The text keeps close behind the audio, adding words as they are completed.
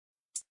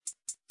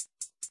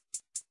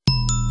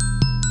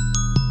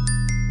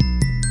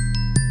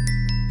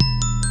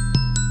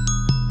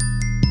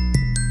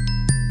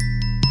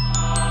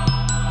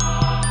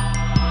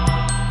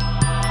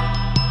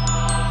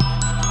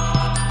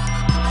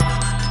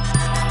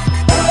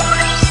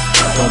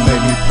Don't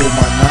make me pull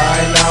my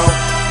 9 out.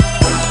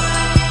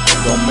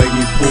 Don't make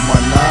me pull my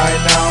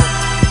 9 out.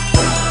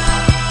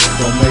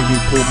 Don't make me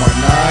pull my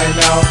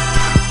 9 out.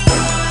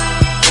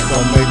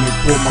 Don't make me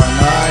pull my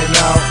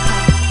 9 out.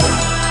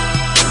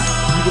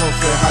 You gon'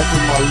 say hi to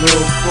my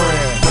little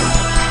friend.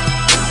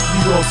 You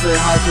gon' say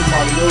hi to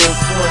my little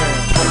friend.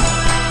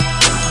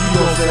 You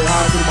gon' say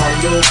hi to my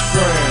little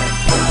friend.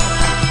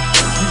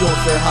 You gon'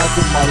 say hi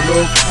to my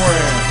little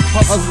friend.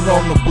 Hustling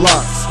on the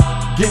blocks,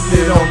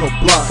 getting it on the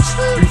blocks.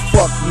 You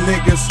fuck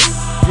niggas,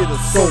 get a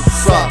soap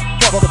sock.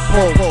 Fuck a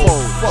po-po,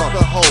 fuck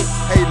a hoe.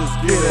 Haters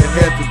get a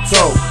head to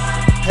toe.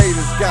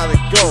 Haters gotta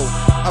go.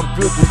 I'm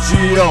good to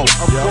G.O.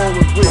 I'm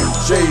rolling with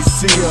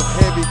J.C. of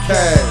heavy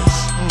cash.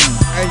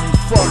 And you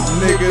fuck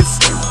niggas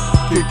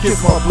can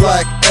kiss my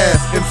black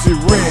ass, MC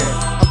Ren.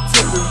 I'm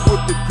tipping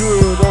with the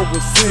good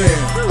over sin.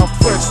 I'm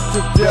fresh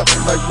to death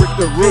like Rick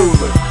the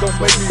Ruler. Don't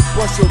make me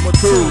bust your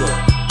medulla.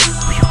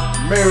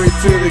 Married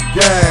to the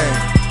gang.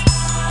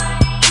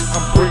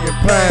 I'm bringing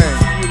pain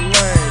to your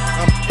lane.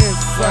 I'm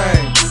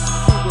insane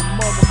to the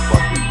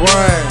motherfucking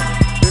brain.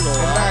 And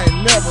I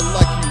ain't never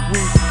like you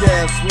weak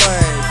ass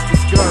lanes.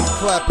 This gun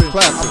clapping,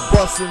 I'm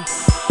busting.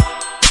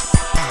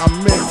 I'm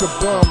into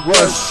bum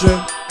rushing.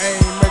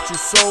 Aim at you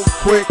so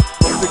quick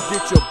to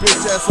get your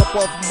bitch ass up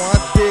off my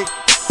dick.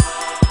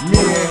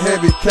 Me and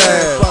Heavy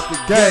Cash about to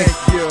gang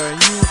you, and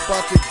you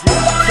about to get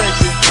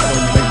taken.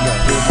 Don't make me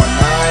pull my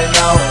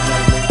 9 out.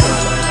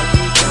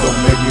 Don't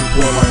make me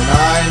pull my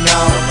 9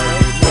 out.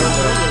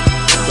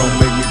 Don't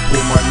make me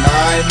pull my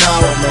 9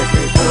 out.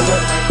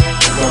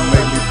 Don't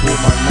make me pull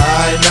my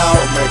 9 out.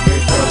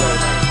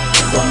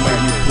 Don't make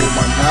me pull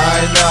my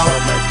 9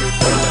 out.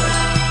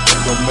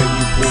 Don't make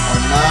me pull my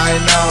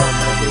 9 out.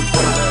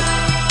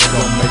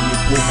 Don't make me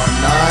pull my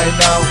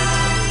 9 out.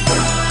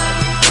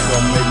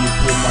 Don't make me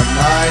pull my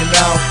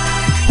 9 out.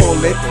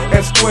 Pull it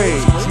and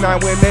squeeze. Now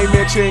when they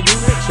mention you,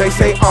 they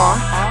say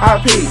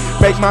R.I.P.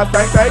 Make my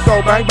thing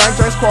go bang bang,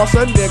 just cross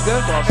a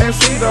nigga and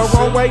see the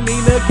wrong way.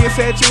 Nina gets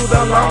at you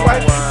the long way.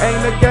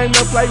 Ain't a game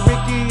to play.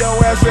 Ricky your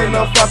ass in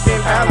the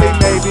fucking alley,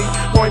 maybe.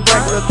 Point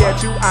blank, look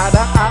at you eye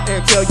to eye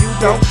until you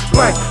don't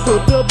blank.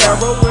 Put the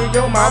barrel in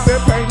your mouth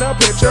and paint a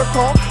picture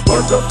called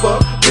what the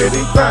fuck did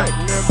he think?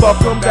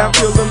 Fuck him down,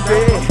 kill him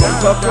dead.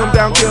 Fuck him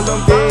down, kill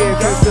him dead.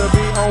 Just to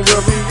be on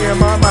real beat in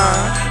my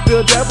mind.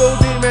 The devil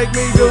did make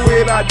me do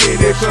it. I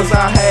did it cause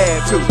I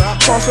had to.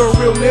 Cross a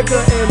real nigga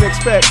and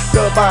expect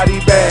the body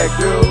bag,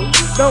 dude.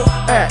 Don't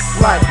act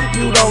like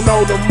you don't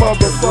know the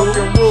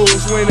motherfucking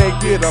rules when they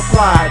get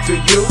applied to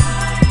you.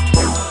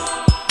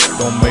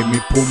 Don't make me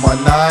pull my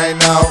 9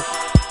 out.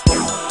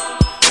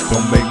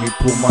 Don't make me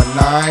pull my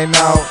 9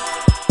 out.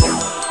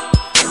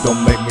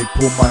 Don't make me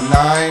pull my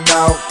 9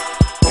 out.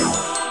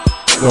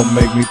 Don't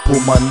make me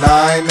pull my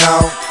 9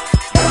 out.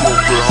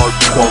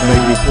 Don't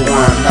make me pull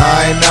my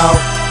 9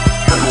 out.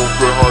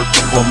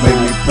 Don't make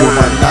me pull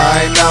my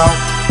 9 out.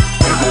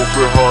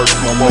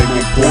 Don't make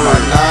me pull my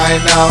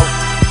 9 out.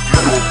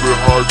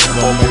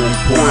 Don't make me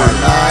pull my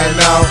 9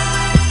 out.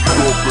 You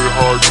gon' play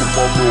hard to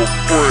my little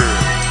friend.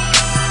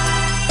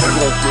 You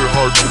gon' play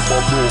hard to my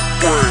little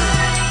friend.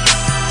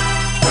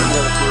 You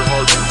gon' play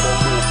hard to my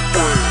little friend.